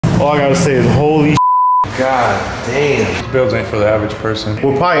All I gotta say is holy God damn. These builds ain't for the average person.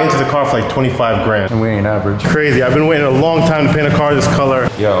 We're probably into the car for like 25 grand. And we ain't average. Crazy. I've been waiting a long time to paint a car this color.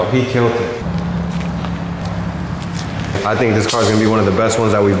 Yo, he killed it. I think this car is gonna be one of the best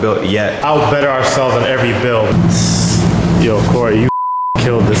ones that we've built yet. I'll better ourselves on every build. Yo, Corey, you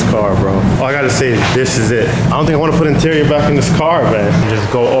killed this car, bro. All I gotta say is this is it. I don't think I want to put interior back in this car, man.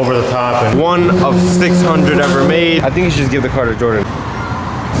 Just go over the top and One of 600 ever made. I think you should just give the car to Jordan.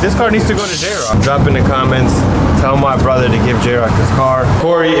 This car needs to go to J-Rock. Drop in the comments. Tell my brother to give J-Rock this car.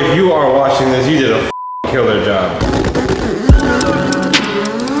 Corey, if you are watching this, you did a killer job.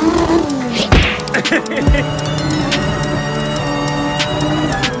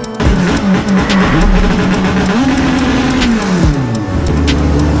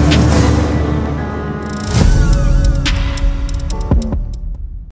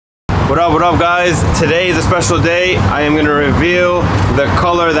 What up guys? Today is a special day. I am gonna reveal the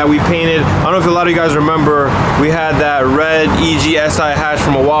color that we painted. I don't know if a lot of you guys remember, we had that red EGSI hatch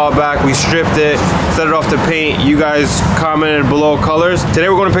from a while back. We stripped it, set it off to paint. You guys commented below colors. Today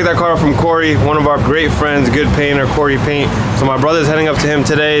we're gonna pick that car up from Corey, one of our great friends, good painter, Corey Paint. So my brother's heading up to him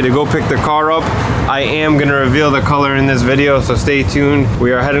today to go pick the car up. I am gonna reveal the color in this video, so stay tuned.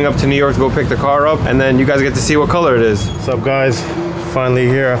 We are heading up to New York to go pick the car up, and then you guys get to see what color it is. What's up, guys? Finally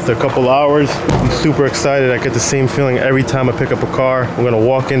here after a couple hours. I'm super excited. I get the same feeling every time I pick up a car. We're gonna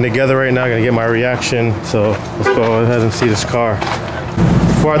walk in together right now, gonna get my reaction. So let's go ahead and see this car.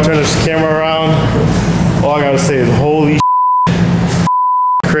 Before I turn this camera around, all I gotta say is holy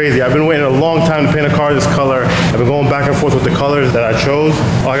crazy. I've been waiting a long time to paint a car this color. I've been going back and forth with the colors that I chose.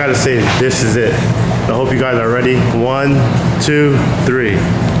 All I gotta say is this is it. I hope you guys are ready. 1, 2, 3.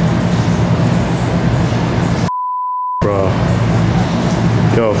 Bro.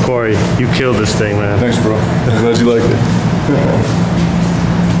 Yo, Corey, you killed this thing, man. Thanks, bro. I'm glad you liked it.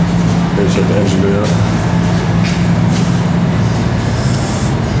 Gotta shut the engine bay up.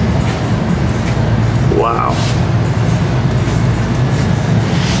 Wow.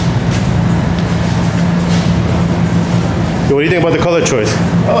 Yo, what do you think about the color choice?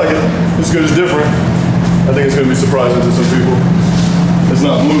 I like it. It's good, it's different. I think it's gonna be surprising to some people. It's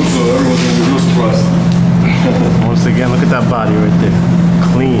not blue, so everyone's gonna be real surprised. Once again, look at that body right there.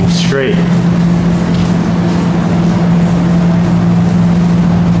 Clean, straight.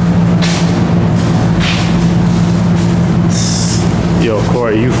 Yo,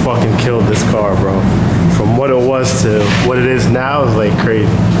 Corey, you fucking killed this car, bro. From what it was to what it is now is like crazy.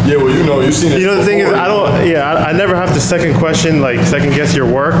 Yeah, well, you've seen it. You know, the thing is, I never have to second guess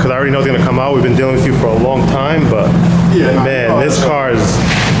your work, because I already know it's gonna come out. We've been dealing with you for a long time, but yeah, man, this car is,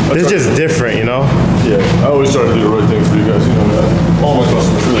 it's just different, you know? Yeah, I always try to do the right thing for you guys, you know that. All my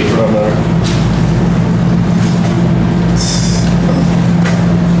customers, really, for that matter.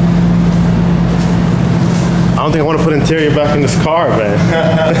 I don't think I want to put interior back in this car, man.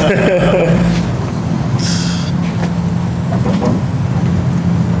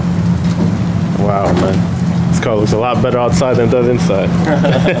 Wow, man. This car looks a lot better outside than it does inside.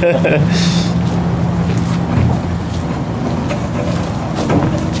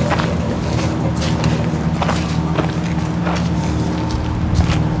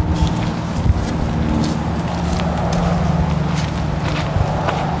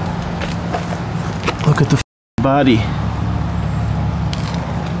 Look at the body.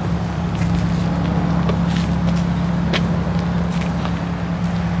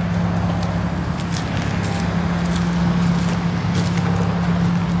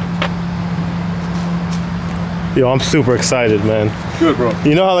 Yo, I'm super excited, man. Good, bro.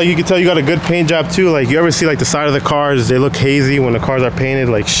 You know how like you can tell you got a good paint job too? Like you ever see like the side of the cars, they look hazy when the cars are painted,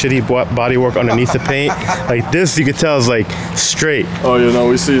 like shitty body work underneath the paint. Like this you can tell is like straight. Oh yeah, no,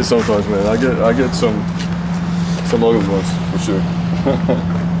 we see it sometimes, man. I get some ugly ones for sure.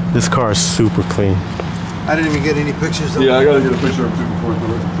 This car is super clean. I didn't even get any pictures of it. Yeah, I gotta get a picture of it too before we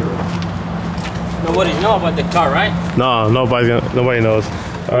put it. Nobody know about the car, right? No, nobody knows.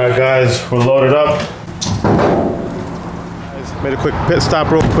 All right, guys, we're loaded up. Made a quick pit stop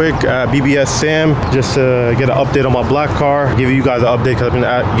real quick at BBS Sam just to get an update on my black car. Give you guys an update because I've been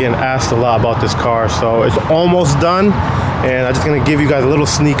getting asked a lot about this car. So it's almost done, and I'm just gonna give you guys a little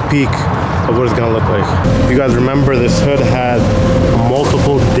sneak peek of what it's gonna look like. If you guys remember, this hood had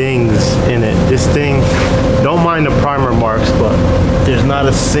multiple dings in it. This thing, don't mind the primer marks, but there's not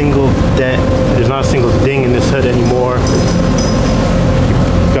a single dent, there's not a single ding in this hood anymore.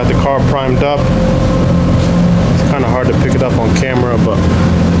 Got the car primed up. Kind of hard to pick it up on camera, but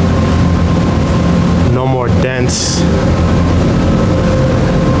no more dents.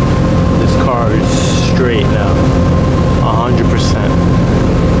 This car is straight now, 100%.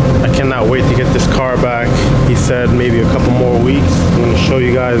 this car back. He said maybe a couple more weeks. I'm gonna show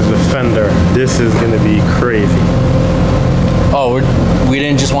you guys the fender. This is gonna be crazy. Oh, we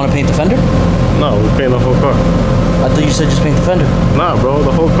didn't just want to paint the fender? No, we're painting the whole car. I thought you said just paint the fender. Nah, bro,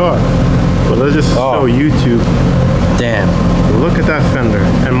 the whole car. But let's just show YouTube. Damn. Look at that fender.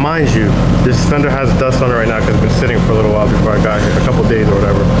 And mind you, this fender has dust on it right now because it's been sitting for a little while before I got here, a couple days or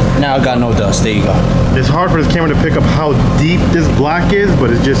whatever. Now I got no dust. There you go. It's hard for this camera to pick up how deep this black is, but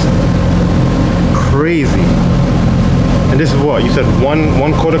it's just crazy. And this is what? You said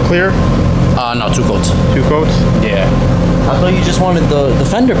one coat of clear? No, 2 coats. 2 coats? Yeah. I thought you just wanted the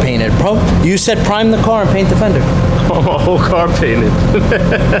fender painted, bro. You said prime the car and paint the fender. Oh, whole car painted.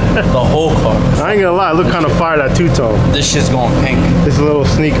 The whole car. I ain't gonna lie, I look kind of fire that two-tone. This shit's going pink. This is a little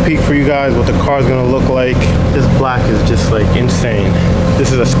sneak peek for you guys what the car's gonna look like. This black is just like insane.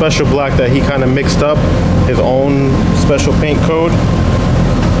 This is a special black that he kind of mixed up, his own special paint code.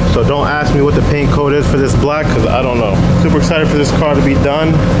 So don't ask me what the paint code is for this black because I don't know. Super excited for this car to be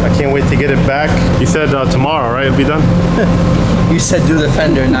done. I can't wait to get it back. You said tomorrow, right? It'll be done? You said do the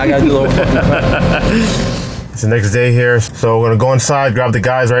fender, now I gotta do the whole fucking fender. It's the next day here, so we're gonna go inside, grab the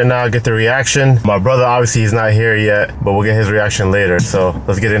guys right now, get the reaction. My brother, obviously, he's not here yet, but we'll get his reaction later. So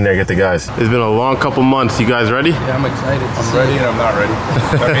let's get in there, get the guys. It's been a long couple months. You guys ready? Yeah, I'm excited. I'm ready and I'm not ready.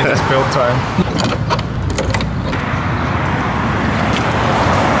 That means it's build time.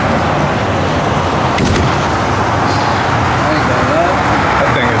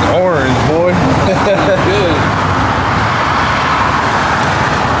 That thing is orange, boy. Good.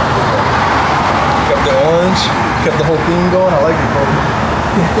 Kept the orange, kept the whole theme going. I like it, bro.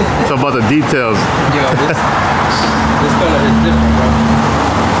 It's about the details. Yo, this color is different, bro.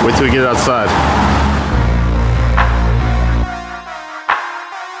 Wait till we get outside.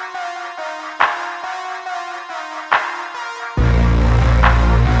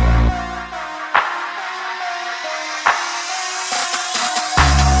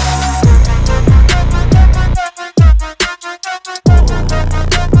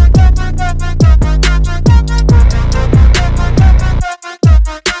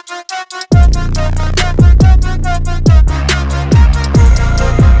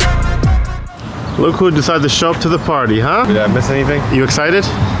 Look who decided to show up to the party, huh? Did I miss anything? You excited?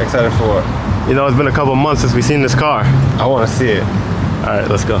 Excited for what? You know, it's been a couple months since we've seen this car. I want to see it. All right,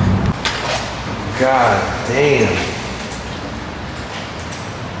 let's go. God damn.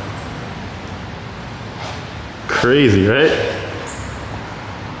 Crazy, right?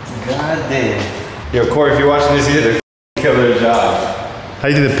 God damn. Yo, Corey, if you're watching this, you did a killer job. How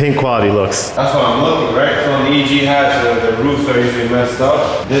do you think the paint quality looks? That's what I'm looking, right? So on the EG hatch, the roofs are usually messed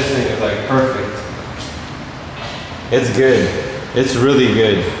up. This thing is like perfect. It's good. It's really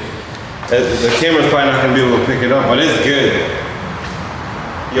good. The camera's probably not gonna be able to pick it up, but it's good.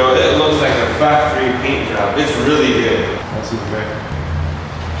 Yo, it looks like a factory paint job. It's really good. That's even great.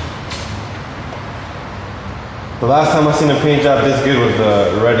 The last time I seen a paint job this good was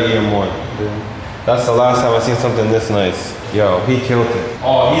the red EM1. That's the last time I seen something this nice. Yo, he killed it.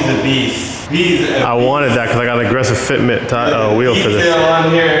 Oh, he's a beast. I wanted that because I got an aggressive fitment wheel for this.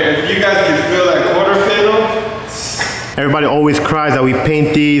 On here. If you guys can feel that quarter panel. Everybody always cries that we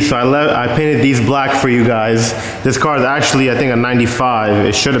paint these, so I painted these black for you guys. This car is actually, I think, a 95.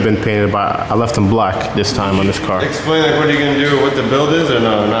 It should have been painted, but I left them black this time on this car. Explain like what are you gonna do, what the build is, or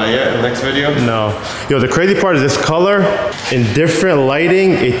no, not yet, in the next video? No. Yo, the crazy part is this color, in different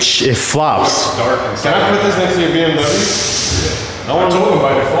lighting, it flops. Dark inside. Can I put this next to your BMW? I told him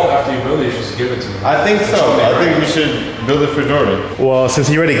by default after you build it, you should just give it to me. I think so. I think we should build it for Jordan. Well, since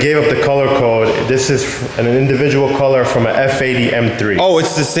he already gave up the color code, this is an individual color from an F80 M3. Oh,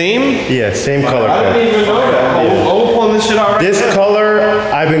 it's the same? Yeah, same color code. I didn't even know that. We're pulling this shit out right This now. color,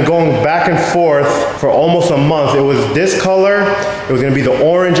 I've been going back and forth for almost a month. It was this color, it was gonna be the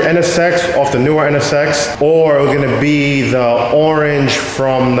orange NSX off the newer NSX, or it was gonna be the orange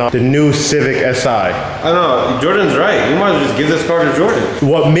from the new Civic SI. I don't know, Jordan's right. You might as well just give this car to Jordan.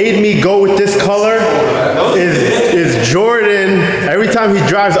 What made me go with this color is Jordan, every time he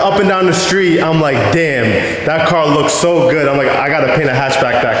drives up and down the street, I'm like, damn, that car looks so good. I'm like, I gotta paint a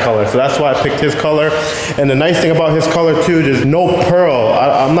hatchback that color. So that's why I picked his color. And the nice thing about his color too, there's no pearl.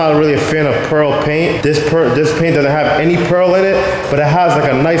 I'm not really a fan of pearl paint. This paint doesn't have any pearl in it, but it has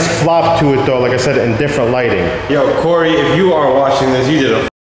like a nice flop to it though, like I said, in different lighting. Yo, Corey, if you are watching this, you did a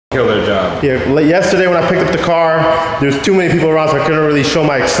killer job. Yeah, yesterday when I picked up the car, there's too many people around, so I couldn't really show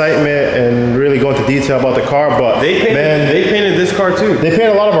my excitement and really go into detail about the car, but they painted this car too. They painted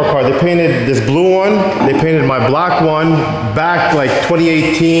a lot of our cars. They painted this blue one, they painted my black one back like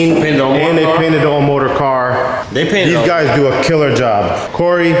 2018, and they painted the old motor car. They painted These guys do a killer job.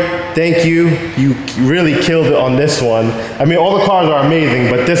 Corey, thank you. You really killed it on this one. I mean, all the cars are amazing,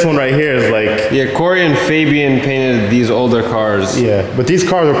 but this one right here is like... Yeah, Corey and Fabian painted these older cars. Yeah, but these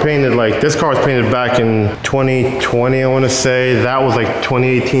cars were painted like, this car was painted back in 2020, I want to say. That was like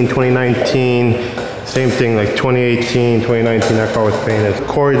 2018, 2019. Same thing, like 2018, 2019, that car was painted.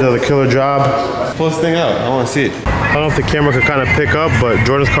 Corey does a killer job. Pull this thing out, I want to see it. I don't know if the camera could kind of pick up, but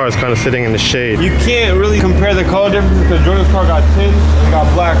Jordan's car is kind of sitting in the shade. You can't really compare the color differences because Jordan's car got tint and got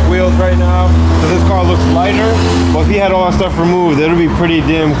black wheels right now. So this car looks lighter, but if he had all that stuff removed, it'll be pretty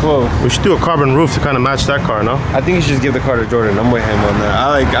damn close. We should do a carbon roof to kind of match that car, no? I think you should just give the car to Jordan. I'm with him on that. I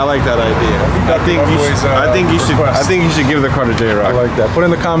like that idea. I think you should give the car to J-Rock. I like that. Put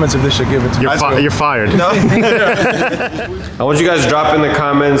in the comments if they should give it to me. You're fired. No. I want you guys to drop in the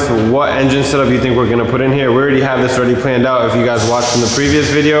comments what engine setup you think we're gonna put in here. We already have this already planned out if you guys watched in the previous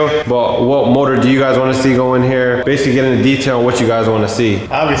video, but what motor do you guys want to see go in here? Basically get into detail on what you guys want to see.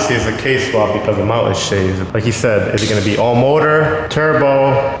 Obviously it's a case swap because the mount is shaved. Like he said, is it going to be all motor,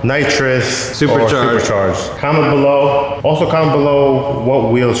 turbo, nitrous, Supercharged. or supercharged? Comment below. Also comment below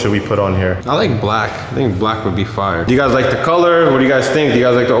what wheels should we put on here. I like black. I think black would be fire. Do you guys like the color? What do you guys think? Do you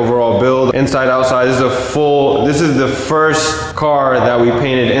guys like the overall build? Inside, outside. This is the first car that we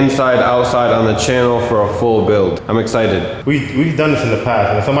painted inside, outside on the channel for a full build. I'm excited. We've done this in the past,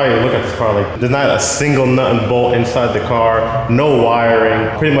 and if somebody look at this car, like there's not a single nut and bolt inside the car, no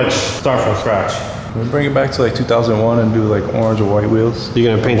wiring, pretty much start from scratch. We bring it back to like 2001 and do like orange or white wheels. You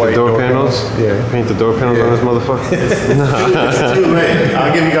gonna paint the door panels? Yeah. Paint the door panels on this motherfucker? It's too late.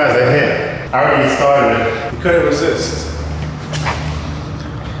 I'll give you guys a hint. I already started. You couldn't resist.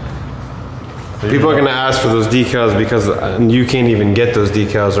 People are gonna ask for those decals because you can't even get those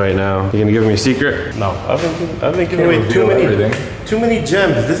decals right now. You gonna give me a secret? No, I've been giving away too many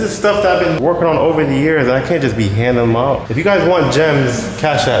gems. This is stuff that I've been working on over the years, and I can't just be handing them out. If you guys want gems,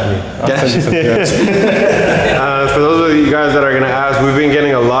 cash at me. I'll send you some gems. For those of you guys that are gonna ask, we've been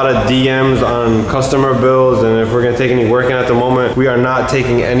getting a lot of DMs on customer builds, and if we're gonna take any working at the moment, we are not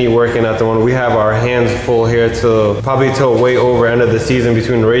taking any working at the moment. We have our hands full here till probably till way over end of the season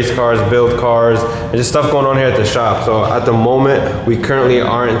between race cars, build cars, and just stuff going on here at the shop. So at the moment, we currently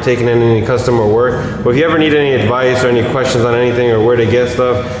aren't taking in any customer work. But if you ever need any advice or any questions on anything or where to get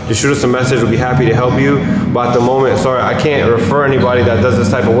stuff, just shoot us a message. We'll be happy to help you. But at the moment, sorry, I can't refer anybody that does this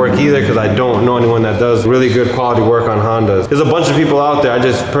type of work either because I don't know anyone that does really good quality work on Hondas. There's a bunch of people out there.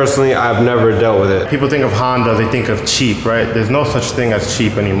 I've never dealt with it. People think of Honda, they think of cheap, right? There's no such thing as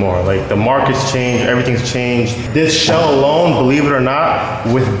cheap anymore. Like the market's changed, everything's changed. This shell alone, believe it or not,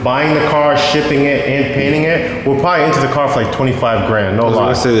 with buying the car, shipping it, and painting it, we're probably into the car for like 25 grand, no lie. I was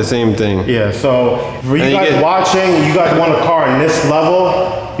gonna say the same thing. Yeah, so for you guys watching, you guys want a car in this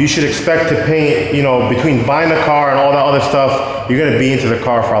level, you should expect to paint, you know, between buying a car and all that other stuff, you're gonna be into the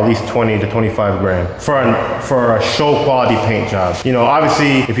car for at least 20 to 25 grand for a show quality paint job. You know,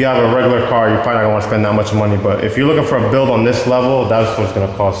 obviously, if you have a regular car, you're probably not gonna wanna spend that much money, but if you're looking for a build on this level, that's what it's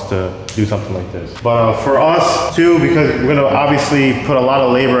gonna cost to do something like this. But for us too, because we're gonna obviously put a lot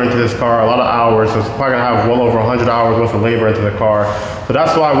of labor into this car, a lot of hours, so it's probably gonna have well over 100 hours worth of labor into the car. So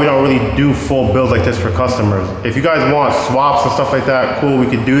that's why we don't really do full builds like this for customers. If you guys want swaps and stuff like that, cool, we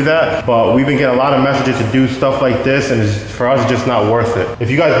could do that. But we've been getting a lot of messages to do stuff like this, and for us, it's just not worth it. If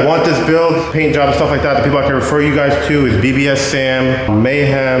you guys want this build, paint job and stuff like that, the people I can refer you guys to is BBS Sam,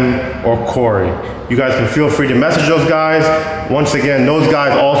 Mayhem, or Corey. You guys can feel free to message those guys. Once again, those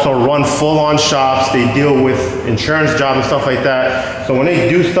guys also run full-on shops. They deal with insurance jobs and stuff like that. So when they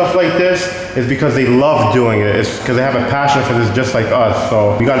do stuff like this, it's because they love doing it. It's because they have a passion for this just like us.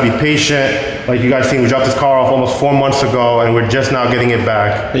 So you gotta be patient. Like you guys seen, we dropped this car off almost 4 months ago and we're just now getting it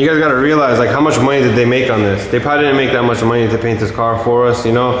back. And you guys gotta realize like how much money did they make on this? They probably didn't make that much money to paint this car for us,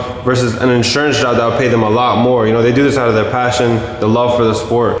 you know, versus an insurance job that would pay them a lot more. You know, they do this out of their passion, the love for the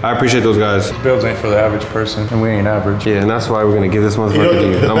sport. I appreciate those guys. Builds ain't for the average person, and we ain't average. Yeah, and that's why we're gonna give this motherfucker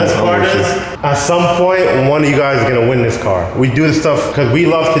You know, the best part is, at some point, one of you guys is gonna win this car. We do this stuff because we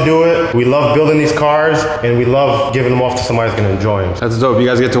love to do it. We love building these cars, and we love giving them off to somebody who's gonna enjoy them. That's dope. You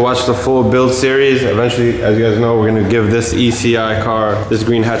guys get to watch the full build series. Eventually, as you guys know, we're gonna give this ECI car, this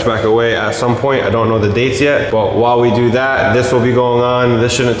green hatchback, away at some point. I don't know the dates yet, but while we do that, this will be going on.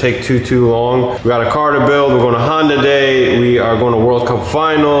 This shouldn't take too long. We got a car to build. We're going to Honda Day. We are going to World Cup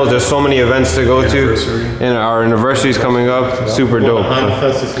Finals. There's so many events to go to, and our anniversary is coming up. Super dope. Honda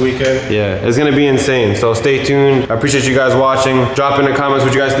Fest this weekend. Yeah, it's gonna be insane. So stay tuned. I appreciate you guys watching. Drop in the comments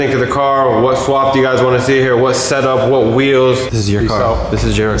what you guys think of the car. What swap do you guys want to see here? What setup? What wheels? This is your car. This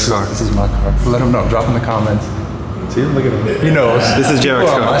is Jared's car. This is my car. Let them know. Drop in the comments. See, look at him. He knows. This is Jarek's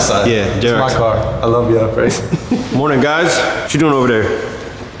car. On my side. Yeah, It's Jarek's my car. I love you, Praise. Morning, guys. What you doing over there?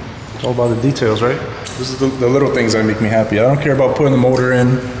 It's all about the details, right? This is the little things that make me happy. I don't care about putting the motor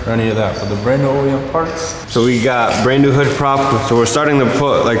in or any of that, but the brand new OEM parts. So we got brand new hood prop. So we're starting to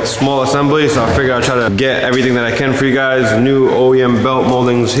put like small assemblies. So I figured I'll try to get everything that I can for you guys. New OEM belt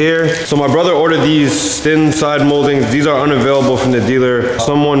moldings here. So my brother ordered these thin side moldings. These are unavailable from the dealer.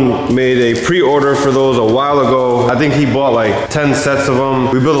 Someone made a pre-order for those a while ago. I think he bought like 10 sets of them.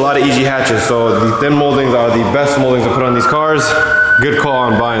 We build a lot of EG hatches. So the thin moldings are the best moldings to put on these cars. Good call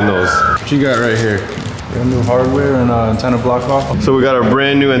on buying those. What you got right here? Brand new hardware and antenna block off. So we got our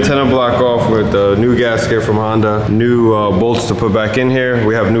brand new antenna block off with the new gasket from Honda, new bolts to put back in here.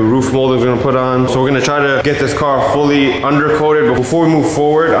 We have new roof moldings we're gonna put on. So we're gonna try to get this car fully undercoated before we move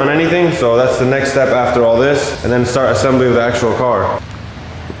forward on anything. So that's the next step after all this, and then start assembly of the actual car.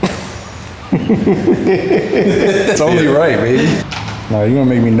 It's only right, baby. Nah, you're gonna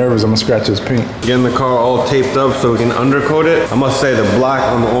make me nervous. I'm gonna scratch this paint. Getting the car all taped up so we can undercoat it. I must say the black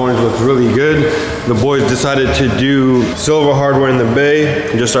on the orange looks really good. The boys decided to do silver hardware in the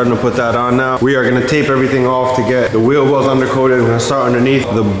bay. I'm just starting to put that on now. We are gonna tape everything off to get the wheel wells undercoated. We're gonna start underneath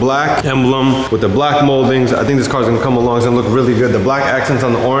the black emblem with the black moldings. I think this car's gonna come along. It's gonna look really good. The black accents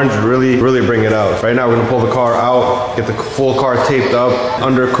on the orange really bring it out. Right now we're gonna pull the car out, get the full car taped up,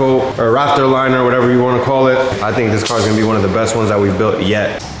 undercoat, or Raptor liner, whatever you wanna call it. I think this car's gonna be one of the best ones that we've built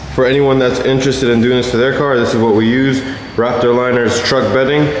yet. For anyone that's interested in doing this to their car, this is what we use. Raptor liners, truck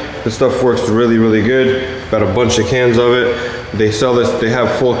bedding. This stuff works really good. Got a bunch of cans of it. They sell this, they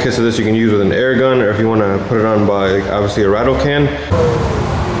have full kits of this you can use with an air gun, or if you want to put it on by obviously a rattle can.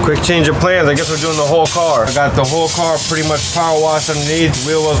 Quick change of plans. I guess we're doing the whole car. I got the whole car pretty much power washed underneath,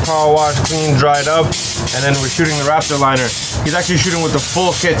 wheel wells power washed, clean, dried up, and then we're shooting the Raptor liner. He's actually shooting with the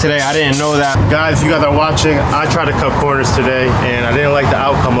full kit today. I didn't know that. Guys, you guys are watching. I tried to cut corners today, and I didn't like the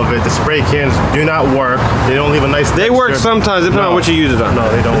outcome of it. The spray cans do not work. They don't leave a nice texture. They work sometimes, depending on what you use it on. No,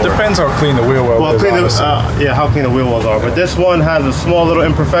 they don't It work. depends how clean the wheel well is, yeah, how clean the wheel wells are. But this one has a small little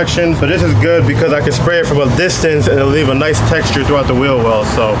imperfection. So this is good because I can spray it from a distance and it'll leave a nice texture throughout the wheel well.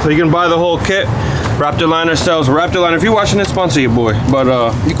 So you can buy the whole kit. Raptor liner sells. Raptor liner, if you're watching this, sponsor your boy. But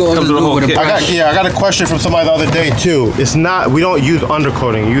You go comes with the whole kit. I got a question from somebody the other day too. It's not, we don't use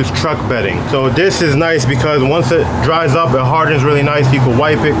undercoating, we use truck bedding. So this is nice because once it dries up, it hardens really nice. You can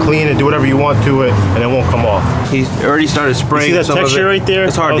wipe it, clean it, do whatever you want to it, and it won't come off. He's already started spraying. You see that texture right there?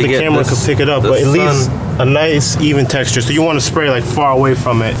 It's hard to the get. The camera can pick it up, but it leaves a nice even texture. So you want to spray like far away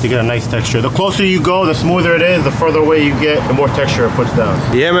from it to get a nice texture. The closer you go, the smoother it is. The further away you get, the more texture it puts down.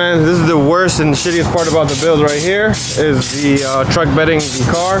 Yeah, man, this is the worst and shittiest part about the build right here is the truck bedding the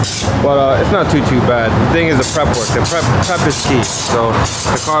car, but it's not too bad. The thing is the prep work. The prep is key. So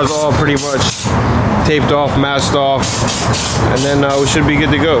the car's all pretty much taped off, masked off, and then we should be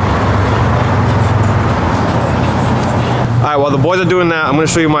good to go. All right, while the boys are doing that, I'm gonna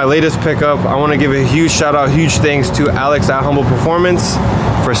show you my latest pickup. I wanna give a huge shout out, huge thanks to Alex at Humble Performance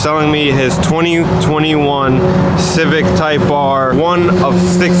for selling me his 2021 Civic Type R, one of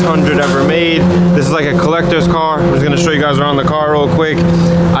 600 ever made. This is like a collector's car. I'm just gonna show you guys around the car real quick.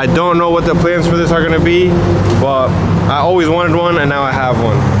 I don't know what the plans for this are gonna be, but I always wanted one and now I have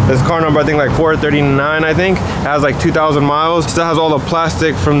one. This car number, I think like 439, I think. It has like 2,000 miles. Still has all the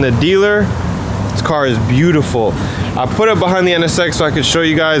plastic from the dealer. This car is beautiful. I put it behind the NSX so I could show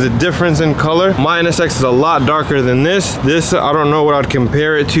you guys a difference in color. My NSX is a lot darker than this. This, I don't know what I'd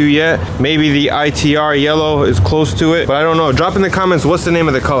compare it to yet. Maybe the ITR yellow is close to it, but I don't know. Drop in the comments what's the name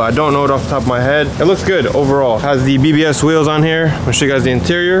of the color. I don't know it off the top of my head. It looks good overall. Has the BBS wheels on here. I'll show you guys the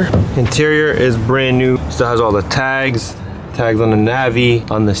interior. Interior is brand new. Still has all the tags on the Navi,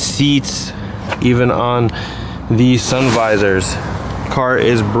 on the seats, even on the sun visors. Car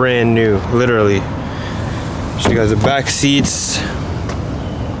is brand new, literally. Show you guys the back seats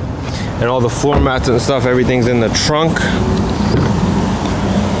and all the floor mats and stuff. Everything's in the trunk.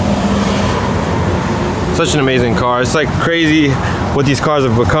 Such an amazing car. It's like crazy what these cars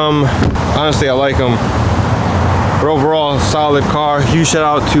have become. Honestly, I like them. But overall, solid car. Huge shout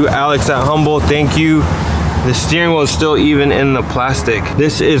out to Alex at Humble. Thank you. The steering wheel is still even in the plastic.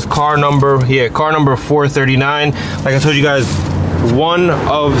 This is car number 439. Like I told you guys, one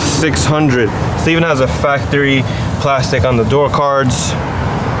of 600. This even has a factory plastic on the door cards.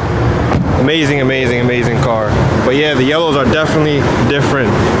 Amazing car. But yeah, the yellows are definitely different.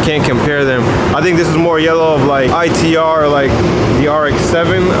 Can't compare them. I think this is more yellow of like ITR or like the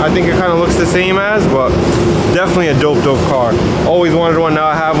RX-7. I think it kind of looks the same as, but definitely a dope car. Always wanted one, now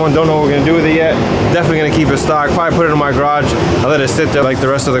I have one. Don't know what we're gonna do with it yet. definitely gonna keep it stock. Probably put it in my garage. I let it sit there like the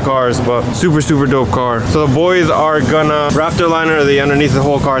rest of the cars, but super dope car. So the boys are gonna Raptor liner the underneath the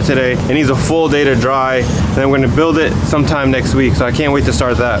whole car today. It needs a full day to dry, and I'm gonna build it sometime next week. So I can't wait to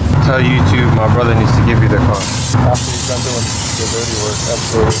start that. Tell YouTube my brother needs to give you the car. After you're done doing the dirty work,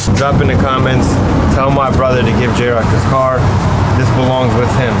 absolutely. Drop in the comments. Tell my brother to give J-Rock this car. This belongs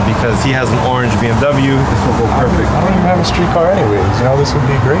with him because he has an orange BMW. This will go perfect. I don't even have a street car anyways. You know, this would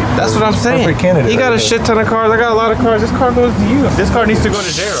be great. That's what I'm saying. Perfect candidate. He got a right shit ton of cars. I got a lot of cars. This car goes to you. This car needs to go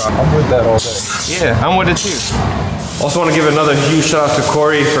to J-Rock. I'm with that all day. Yeah, I'm with it too. Also want to give another huge shout out to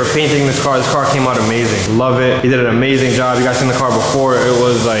Corey for painting this car. This car came out amazing. Love it. He did an amazing job. You guys seen the car before. It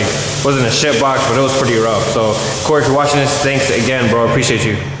was like, wasn't a shit box, but it was pretty rough. So Corey, if you're watching this, thanks again, bro. Appreciate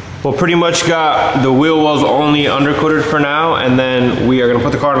you. Well, pretty much got the wheel wells only undercoated for now, and then we are gonna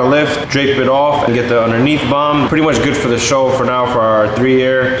put the car in a lift, drape it off, and get the underneath bomb. Pretty much good for the show for now for our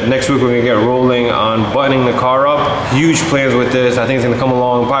 3-year. Next week we're gonna get rolling on buttoning the car up. Huge plans with this. I think it's gonna come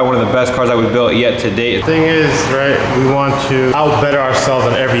along. Probably one of the best cars that we've built yet to date. The thing is, right, we want to out-better ourselves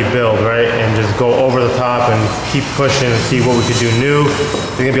on every build, right? And just go over the top and keep pushing and see what we could do new.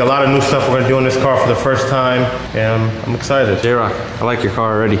 There's gonna be a lot of new stuff we're gonna do in this car for the first time, and I'm excited. J-Rock, I like your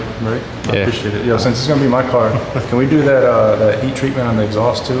car already. Right? I Yeah. appreciate it. Yo, since it's gonna be my car, can we do that that heat treatment on the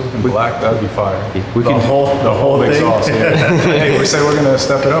exhaust too? In black, that'd be fire. We The can whole thing? exhaust. Yeah. Hey, we said we're gonna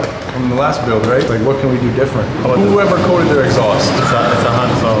step it up from the last build, right? Like, what can we do different? Whoever coated their exhaust. It's a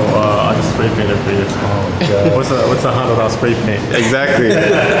Honda, so I just spray painted for you. God. What's a Honda without spray paint? Exactly.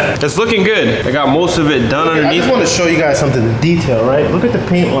 It's looking good. I got most of it done I underneath. just want to show you guys something in detail, right? Look at the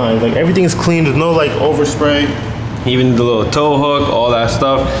paint lines. Like, everything is clean. There's no like overspray. Even the little tow hook, all that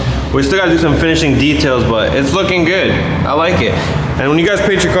stuff. We still gotta do some finishing details, but it's looking good. I like it. And when you guys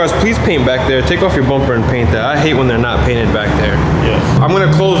paint your cars, please paint back there. Take off your bumper and paint that. I hate when they're not painted back there. Yes. I'm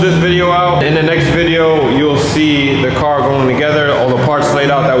gonna close this video out. In the next video, you'll see the car going together, all the parts laid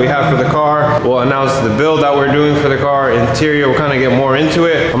out that we have for the car. We'll announce the build that we're doing for the car. Interior, we'll kind of get more into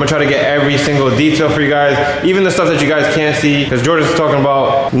it. I'm gonna try to get every single detail for you guys, even the stuff that you guys can't see, because Jordan's talking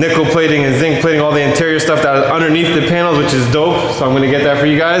about nickel plating and zinc plating, all the interior stuff that is underneath the panels, which is dope. So I'm gonna get that for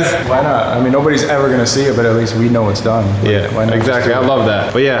you guys. Why not? I mean, nobody's ever gonna see it, but at least we know it's done. Yeah, Why not? exactly. I love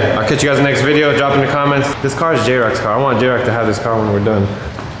that. But yeah, I'll catch you guys in the next video. Drop in the comments. This car is J-Rock's car. I want J-Rock to have this car when we're done.